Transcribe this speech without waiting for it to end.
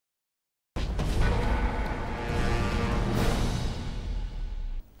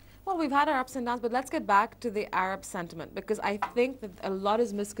Well, we've had our ups and downs, but let's get back to the Arab sentiment because I think that a lot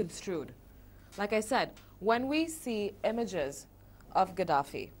is misconstrued. Like I said, when we see images of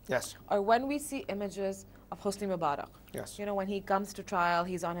Gaddafi, Yes. or when we see images of Hosni Mubarak, Yes. you know, when he comes to trial,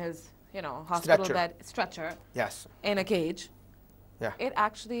 he's on his, you know, hospital bed, stretcher, Yes. in a cage, Yeah. it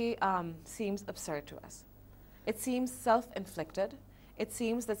actually seems absurd to us. It seems self-inflicted. It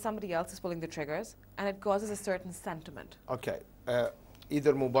seems that somebody else is pulling the triggers, and it causes a certain sentiment. Okay.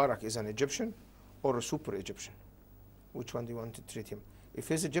 Either Mubarak is an Egyptian or a super Egyptian. Which one do you want to treat him? If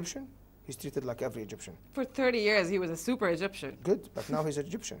he's Egyptian, he's treated like every Egyptian. For 30 years, he was a super Egyptian. Good, but now he's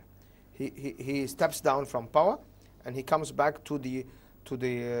Egyptian. He steps down from power, and he comes back to the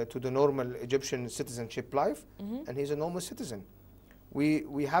normal Egyptian citizenship life, and he's a normal citizen.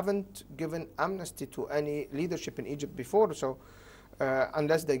 We haven't given amnesty to any leadership in Egypt before, so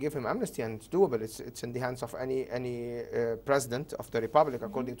unless they give him amnesty, and it's doable, it's in the hands of any president of the republic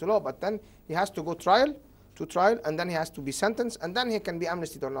according to law. But then he has to go trial, and then he has to be sentenced, and then he can be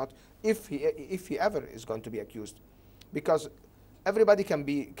amnestied or not, if he ever is going to be accused, because everybody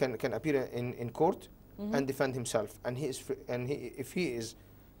can appear in court and defend himself, and if he is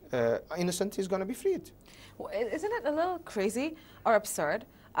innocent, he's going to be freed. Well, isn't it a little crazy or absurd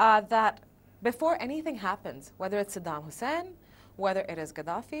that before anything happens, whether it's Saddam Hussein, whether it is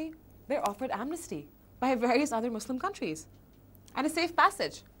Gaddafi, they're offered amnesty by various other Muslim countries and a safe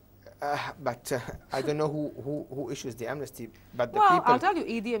passage? But I don't know who issues the amnesty. But the well, people, I'll tell you,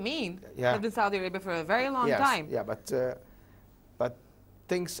 Idi Amin lived in Saudi Arabia for a very long time. Yeah, but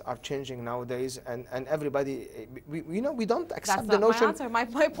things are changing nowadays, and everybody, we don't accept the notion. That's not my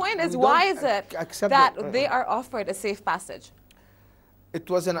answer. My point is, why is it that they are offered a safe passage? It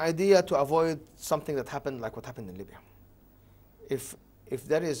was an idea to avoid something that happened like what happened in Libya. If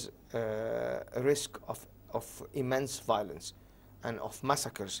there is a risk of immense violence and of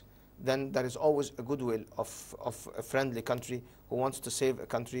massacres, then there is always a goodwill of a friendly country who wants to save a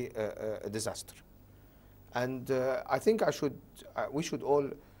country a disaster. And I think we should all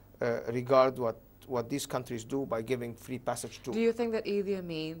regard what these countries do by giving free passage to. Do you think that Idi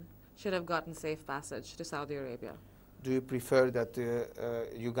Amin should have gotten safe passage to Saudi Arabia? Do you prefer that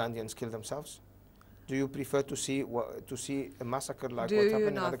Ugandians kill themselves? Do you prefer to see a massacre like what happened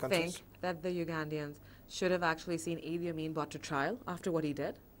in other countries? Do you not think that the Ugandians should have actually seen Idi Amin brought to trial after what he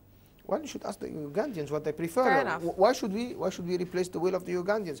did? Well, you should ask the Ugandians what they prefer. Fair enough. Why should we replace the will of the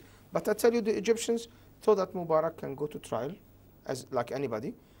Ugandians? But I tell you, the Egyptians thought that Mubarak can go to trial, as like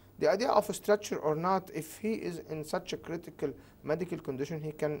anybody. The idea of a stretcher or not, if he is in such a critical medical condition,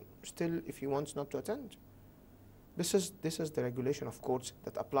 he can still, if he wants, not to attend. This is the regulation of courts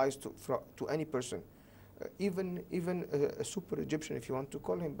that applies to any person, even a super Egyptian, if you want to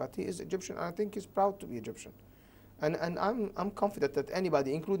call him. But he is Egyptian, and I think he's proud to be Egyptian. And I'm confident that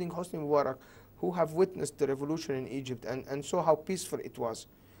anybody, including Hosni Mubarak, who have witnessed the revolution in Egypt and saw how peaceful it was,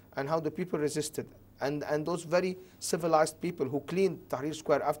 and how the people resisted, and those very civilized people who cleaned Tahrir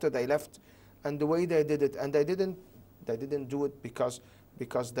Square after they left, and the way they did it, and they didn't do it because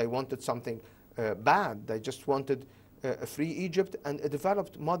they wanted something bad. They just wanted a free Egypt and a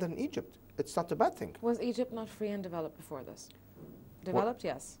developed modern Egypt. It's not a bad thing. Was Egypt not free and developed before this? Developed,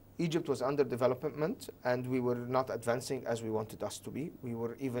 yes. Egypt was under development, and we were not advancing as we wanted us to be. We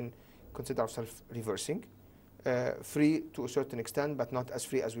were even consider ourselves reversing. Free to a certain extent, but not as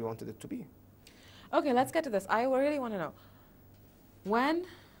free as we wanted it to be. Okay, let's get to this. I really want to know, when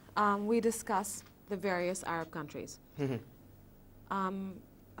we discuss the various Arab countries,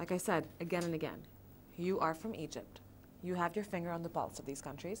 like I said again and again, you are from Egypt. You have your finger on the pulse of these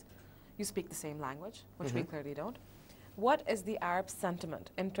countries. You speak the same language, which we clearly don't. What is the Arab sentiment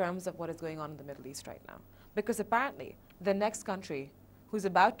in terms of what is going on in the Middle East right now? Because apparently the next country who's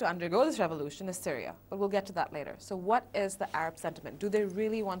about to undergo this revolution is Syria, but we'll get to that later. So what is the Arab sentiment? Do they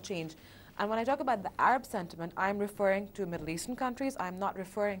really want change? And when I talk about the Arab sentiment, I'm referring to Middle Eastern countries. I'm not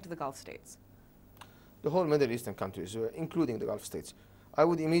referring to the Gulf states. The whole Middle Eastern countries, including the Gulf states. I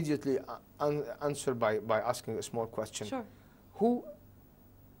would immediately answer by asking a small question. Sure. Who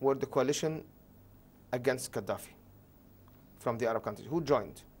were the coalition against Gaddafi from the Arab countries? Who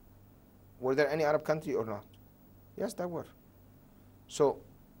joined? Were there any Arab country or not? Yes, there were. So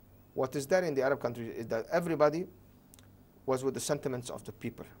what is there in the Arab countries is that everybody was with the sentiments of the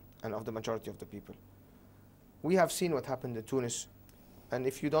people and of the majority of the people. We have seen what happened in Tunis, and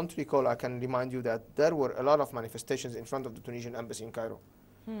if you don't recall, I can remind you that there were a lot of manifestations in front of the Tunisian embassy in Cairo.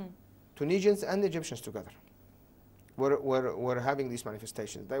 Tunisians and Egyptians together were having these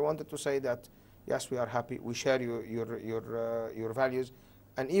manifestations. They wanted to say that, yes, we are happy, we share your values,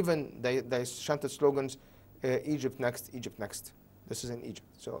 and even they chanted slogans, Egypt next, Egypt next. This is in Egypt.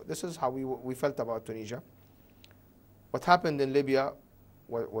 So this is how we felt about Tunisia. What happened in Libya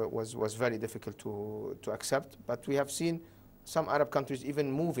was very difficult to accept, but we have seen some Arab countries even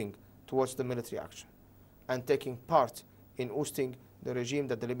moving towards the military action and taking part in ousting the regime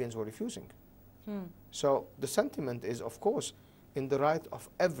that the Libyans were refusing. So the sentiment is, of course, in the right of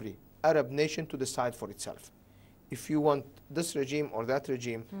every Arab nation to decide for itself. If you want this regime or that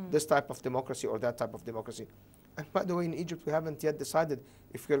regime, this type of democracy or that type of democracy. And by the way, in Egypt, we haven't yet decided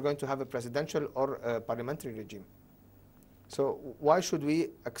if we're going to have a presidential or a parliamentary regime. So why should we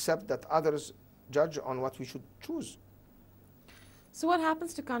accept that others judge on what we should choose? So what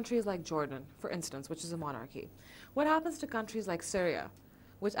happens to countries like Jordan, for instance, which is a monarchy? What happens to countries like Syria,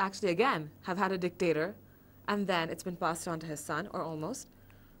 which actually, again, have had a dictator, and then it's been passed on to his son, or almost?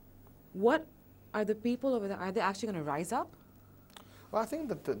 What are the people over there, are they actually going to rise up? Well, I think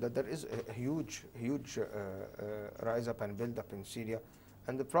that there is a huge rise up and build up in Syria.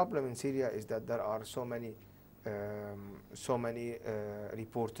 And the problem in Syria is that there are so many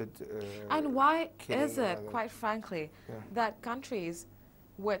reported and why is it, quite frankly, that countries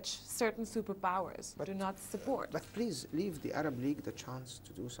which certain superpowers do not support? But please leave the Arab League the chance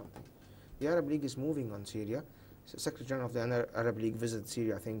to do something. The Arab League is moving on Syria. Secretary General of the Arab League visited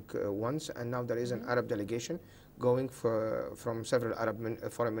Syria, I think, once, and now there is an Arab delegation going from several Arab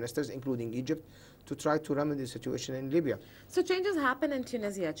foreign ministers, including Egypt, to try to remedy the situation in Libya. So changes happen in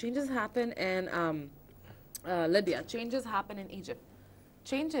Tunisia, changes happen in Libya, changes happen in Egypt.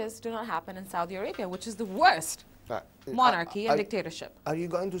 Changes do not happen in Saudi Arabia, which is the worst monarchy and dictatorship. Are you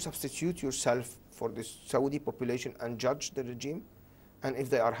going to substitute yourself for the Saudi population and judge the regime, and if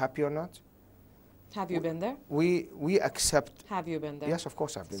they are happy or not? Have you been there? We accept. Have you been there? Yes, of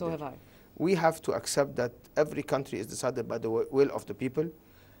course I've been there. So have I. We have to accept that every country is decided by the will of the people,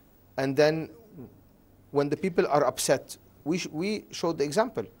 and then when the people are upset, we show the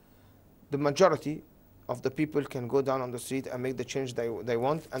example. The majority of the people can go down on the street and make the change they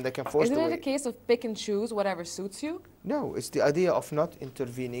want, and they can force the way. Isn't it a case of pick and choose whatever suits you? No, it's the idea of not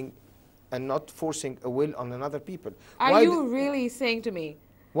intervening and not forcing a will on another people. Are you really saying to me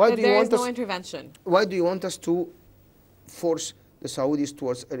that there is no intervention? Why do you want us to force the Saudis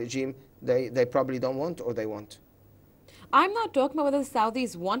towards a regime they probably don't want or they want? I'm not talking about whether the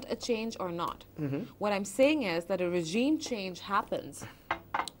Saudis want a change or not. What I'm saying is that a regime change happens.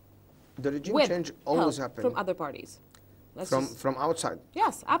 The regime change always happens from other parties. From outside.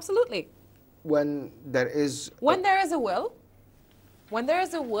 Yes, absolutely. When there is a will,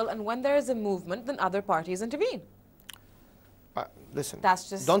 and when there is a movement, then other parties intervene. Listen, that's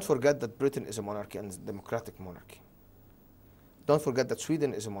just. Don't forget that Britain is a monarchy and a democratic monarchy. Don't forget that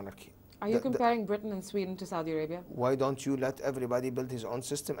Sweden is a monarchy. Are you comparing Britain and Sweden to Saudi Arabia? Why don't you let everybody build his own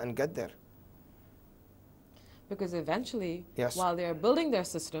system and get there? Because eventually, yes, while they are building their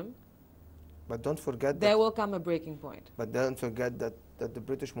system, but don't forget there will come a breaking point. But don't forget that the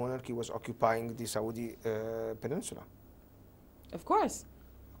British monarchy was occupying the Saudi peninsula. Of course.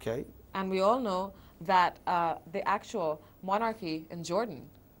 Okay. And we all know that the actual monarchy in Jordan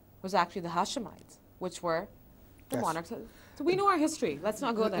was actually the Hashemites, which were the monarchs. So we know our history. Let's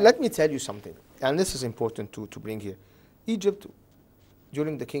not go there. Let me tell you something, and this is important to bring here. Egypt,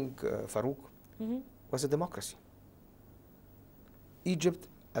 during the King Farouk, was a democracy. Egypt,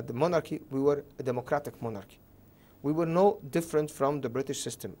 at the monarchy, we were a democratic monarchy. We were no different from the British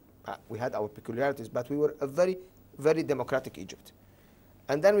system. We had our peculiarities, but we were a very, very democratic Egypt.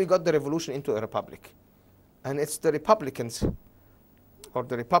 And then we got the revolution into a republic. And it's the Republicans, or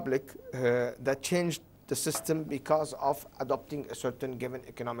the Republic, that changed the system because of adopting a certain given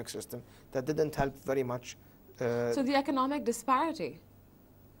economic system that didn't help very much. So the economic disparity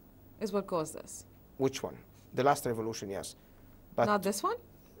is what caused this? Which one? The last revolution, yes. But not this one?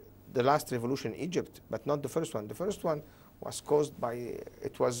 The last revolution in Egypt, but not the first one. The first one was caused by,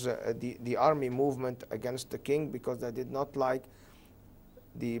 it was the army movement against the king because they did not like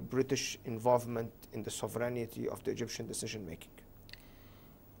the British involvement in the sovereignty of the Egyptian decision making.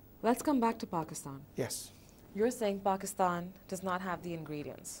 Let's come back to Pakistan. Yes. You're saying Pakistan does not have the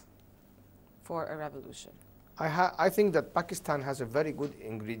ingredients for a revolution. I think that Pakistan has a very good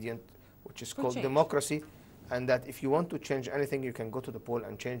ingredient, which is called democracy, and that if you want to change anything, you can go to the poll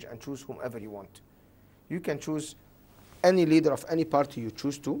and change and choose whomever you want. You can choose any leader of any party you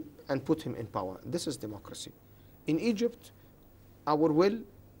choose to and put him in power. This is democracy. In Egypt, our will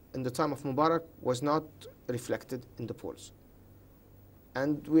in the time of Mubarak was not reflected in the polls.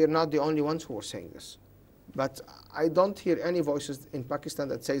 And we are not the only ones who are saying this. But I don't hear any voices in Pakistan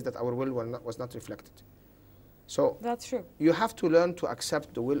that says that our will was not reflected. So that's true. You have to learn to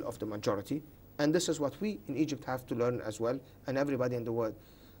accept the will of the majority And this is what we in Egypt have to learn as well, and everybody in the world.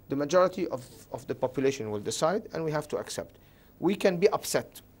 The majority of the population will decide, and we have to accept. We can be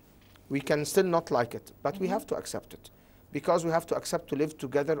upset. We can still not like it, but we have to accept it, because we have to accept to live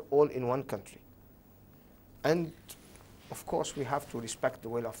together all in one country. And of course, we have to respect the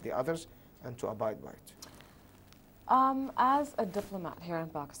will of the others and to abide by it. As a diplomat here in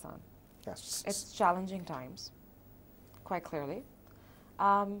Pakistan, Yes. it's challenging times, quite clearly.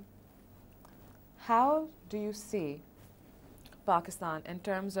 How do you see Pakistan in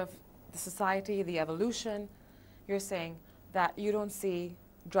terms of the society, the evolution? You're saying that you don't see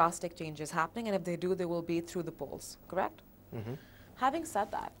drastic changes happening, and if they do, they will be through the polls, correct? Having said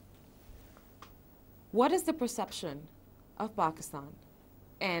that, what is the perception of Pakistan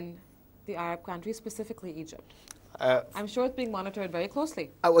in the Arab countries, specifically Egypt? I'm sure it's being monitored very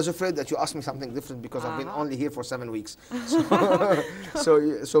closely. I was afraid that you asked me something different because I've been only here for 7 weeks.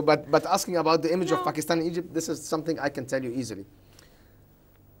 But asking about the image of Pakistan and Egypt, this is something I can tell you easily.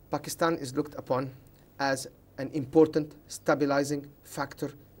 Pakistan is looked upon as an important stabilizing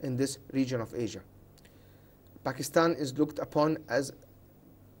factor in this region of Asia. Pakistan is looked upon as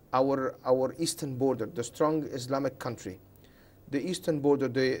our eastern border, the strong Islamic country. The eastern border,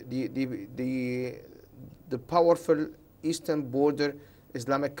 the powerful eastern border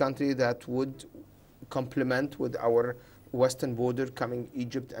Islamic country that would complement with our western border coming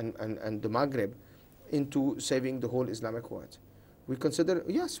Egypt and the Maghreb into saving the whole Islamic world. We consider,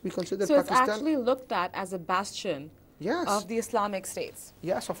 yes, we consider so Pakistan. So it's actually looked at as a bastion of the Islamic states.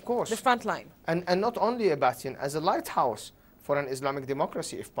 Yes, of course. The front line. And not only a bastion, as a lighthouse for an Islamic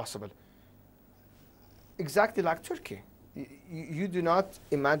democracy, if possible. Exactly like Turkey. You do not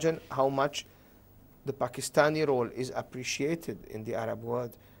imagine how much the Pakistani role is appreciated in the Arab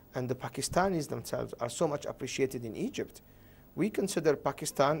world, and the Pakistanis themselves are so much appreciated in Egypt. We consider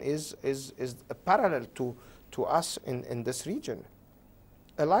Pakistan is a parallel to us in this region,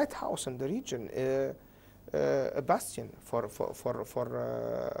 a lighthouse in the region, a bastion for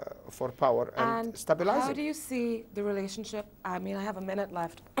power and stabilizing. How do you see the relationship? I mean, I have a minute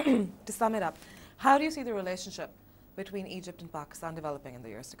left to sum it up. How do you see the relationship between Egypt and Pakistan developing in the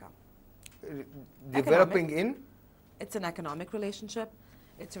years to come? Developing in? It's an economic relationship.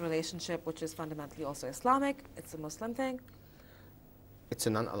 It's a relationship which is fundamentally also Islamic. It's a Muslim thing. It's a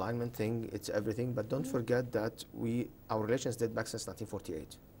non-alignment thing. It's everything. But don't forget that our relations date back since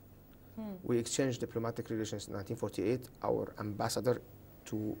 1948. We exchanged diplomatic relations in 1948. Our ambassador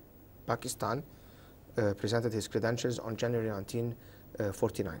to Pakistan presented his credentials on January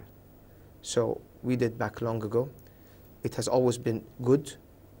 1949. So we did back long ago. It has always been good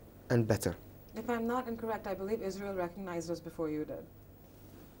and better. If I'm not incorrect, I believe Israel recognized us before you did.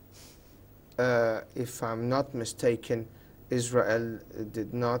 If I'm not mistaken, Israel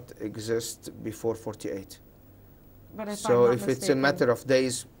did not exist before 48. But so if it's a matter of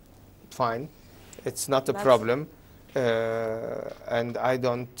days, fine. It's not a problem. And I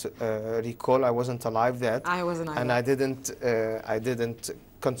don't recall, I wasn't alive then. I wasn't either. And I didn't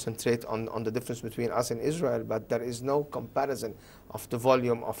concentrate on the difference between us and Israel, but there is no comparison of the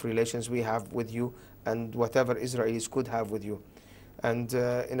volume of relations we have with you and whatever Israelis could have with you. And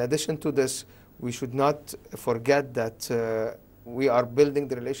in addition to this, we should not forget that we are building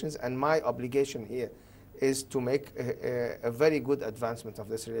the relations, and my obligation here is to make a very good advancement of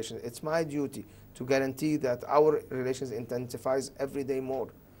this relation. It's my duty to guarantee that our relations intensifies every day more,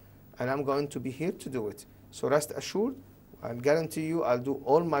 and I'm going to be here to do it. So rest assured, I'll guarantee you I'll do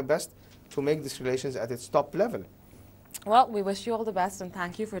all my best to make these relations at its top level. Well, we wish you all the best and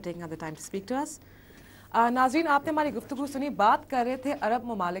thank you for taking out the time to speak to us. नाज़रीन, आपने हमारी गुफ्तगू सुनी, बात कर रहे थे अरब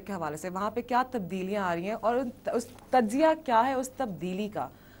ममालिक के हवाले से, वहाँ पे क्या तब्दीलियाँ आ रही हैं और उस तज्जिया क्या है उस तब्दीली का।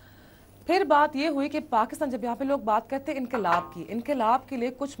 फिर बात ये हुई कि पाकिस्तान, जब यहाँ पे लोग बात करते हैं इनकलाब के लिए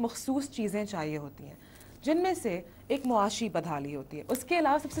कुछ मखसूस चीज़ें चाहिए होती हैं, जिनमें से एक मुआशी बदहाली होती है। उसके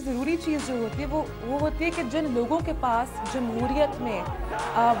अलावा सबसे ज़रूरी चीज़ जो होती है वो होती है कि जिन लोगों के पास जमहूरियत में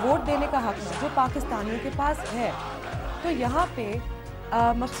वोट देने का हक़ है, जो पाकिस्तानियों के पास है, तो यहाँ पे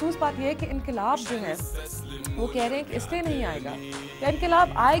मखसूस बात यह है कि इनकलाब जो है वो कह रहे हैं कि इसलिए नहीं आएगा, या इनकलाब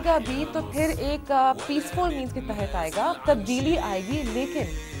आएगा भी तो फिर एक पीसफुल मीन्स के तहत आएगा, तब्दीली आएगी लेकिन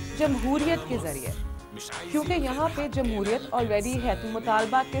जमहूरियत के ज़रिए, क्योंकि यहाँ पे जमहूरियत ऑलरेडी है। तो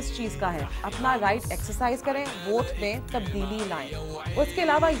मुतालबा किस चीज़ का है? अपना राइट एक्सरसाइज करें, वोट दें, तब्दीली लाएं। उसके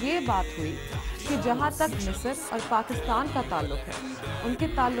अलावा ये बात हुई कि जहाँ तक मिस्र और पाकिस्तान का ताल्लुक़ है, उनके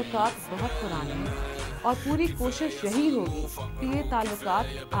ताल्लुकात बहुत पुराने हैं और पूरी कोशिश यही होगी कि ये ताल्लुकात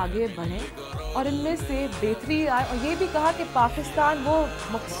आगे बढ़ें और इनमें से बेहतरी आए। और ये भी कहा कि पाकिस्तान वो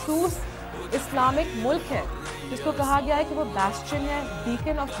मखसूस इस्लामिक मुल्क है जिसको कहा गया है कि वो बैस्टियन है,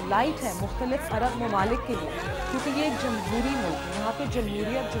 बीकन ऑफ लाइट है मुख्तलिफ अरब ममालिक के लिए, क्योंकि ये एक जमहूरी मुल्क है। यहाँ पे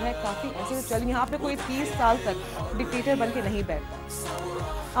जमहूरियत जो है काफ़ी ऐसे तो चल, यहाँ पे कोई 30 साल तक डिक्टेटर बन के नहीं बैठता।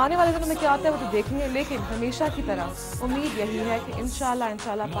 आने वाले दिनों में क्या आता है वो तो देखेंगे, लेकिन हमेशा की तरह उम्मीद यही है कि इंशाल्लाह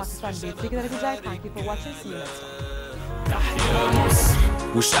पाकिस्तान बेहतरी की तरफ जाए। Thank you for watching, C you next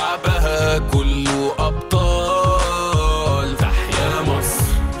time. وشعبها كله أبطال، تحيا مصر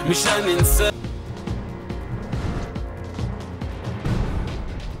مش هننسى.